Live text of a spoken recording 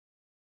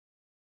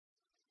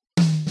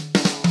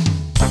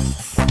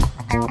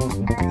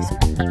Talking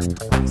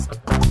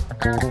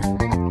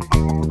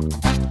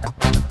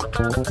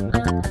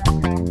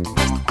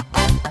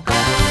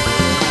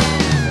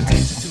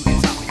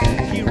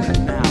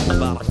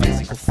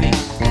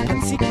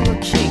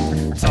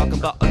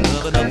about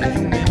another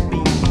human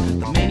being,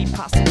 the many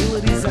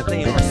possibilities that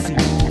they are seeing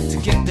to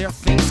get their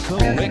things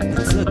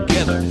corrected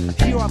together.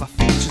 Here are the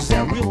features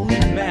that really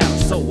matter.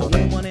 So a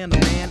woman and a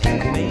man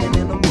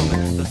and a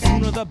woman. The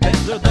sooner the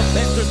better, the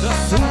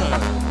sooner.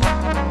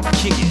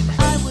 Kick it.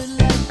 I would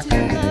like to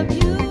love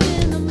you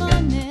in the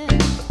morning.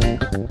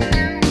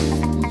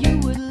 You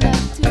would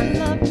like to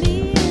love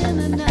me in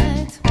the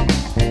night.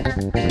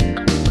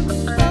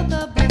 Both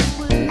of us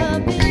would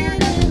love it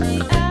in the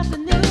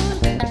afternoon.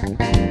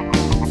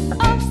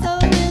 Also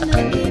in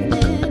the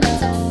evening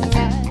is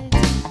alright.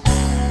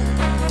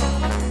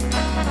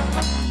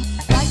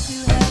 Like to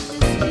have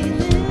this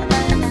feeling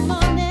in the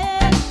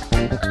morning.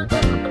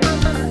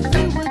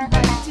 You would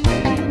like to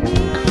feel me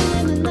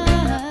in the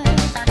night.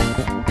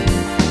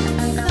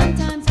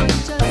 Sometimes we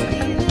just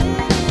feel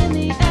it in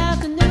the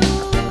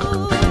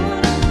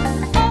afternoon.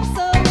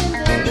 Also in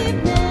the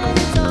evening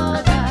is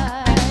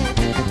alright.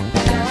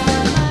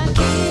 You're my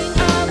king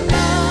of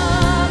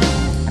love,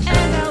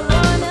 and I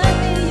wanna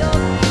be your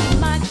queen.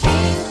 My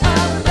king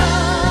of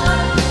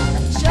love,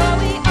 sure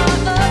we are a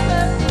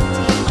perfect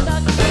team. The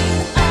king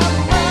of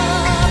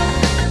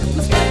love, who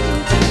stepped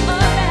into a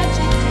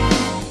magic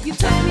dream. You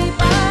took me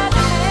by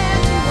the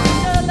hand to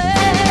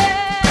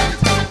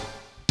Wonderland.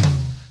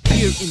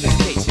 Here in this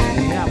case, we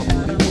have a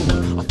pretty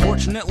woman,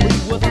 unfortunately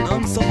with an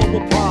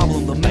unsolvable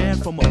problem. The man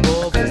from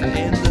above has an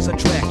endless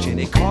attraction.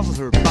 It causes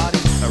her body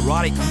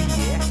erotic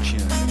reaction.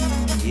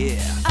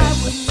 Yeah. I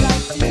would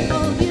like to